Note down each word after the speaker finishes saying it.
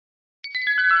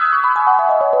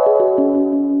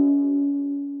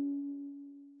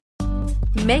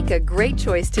Make a great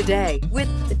choice today with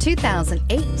the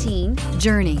 2018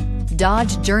 Journey.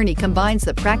 Dodge Journey combines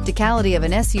the practicality of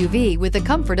an SUV with the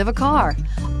comfort of a car,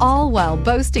 all while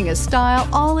boasting a style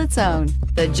all its own.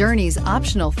 The Journey's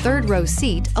optional third-row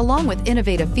seat, along with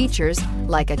innovative features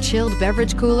like a chilled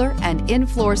beverage cooler and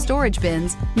in-floor storage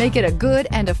bins, make it a good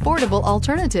and affordable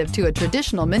alternative to a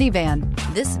traditional minivan.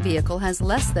 This vehicle has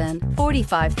less than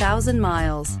 45,000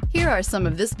 miles. Here are some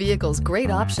of this vehicle's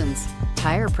great options: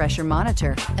 tire pressure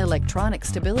monitor, electronic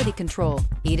stability control,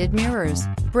 heated mirrors,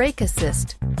 brake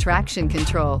assist, traction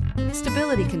control,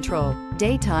 stability control,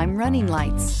 daytime running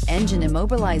lights, engine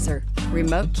immobilizer,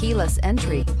 remote keyless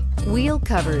entry, wheel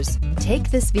covers.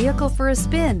 Take this vehicle for a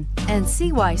spin and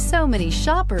see why so many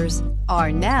shoppers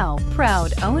are now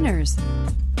proud owners.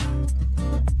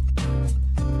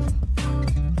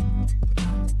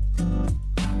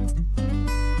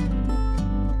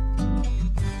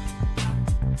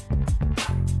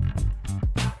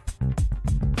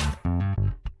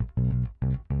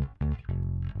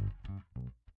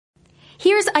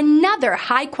 Here's another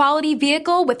high-quality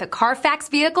vehicle with a Carfax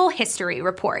Vehicle History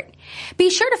Report.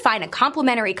 Be sure to find a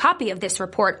complimentary copy of this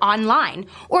report online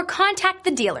or contact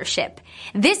the dealership.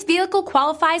 This vehicle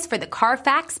qualifies for the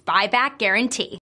Carfax Buyback Guarantee.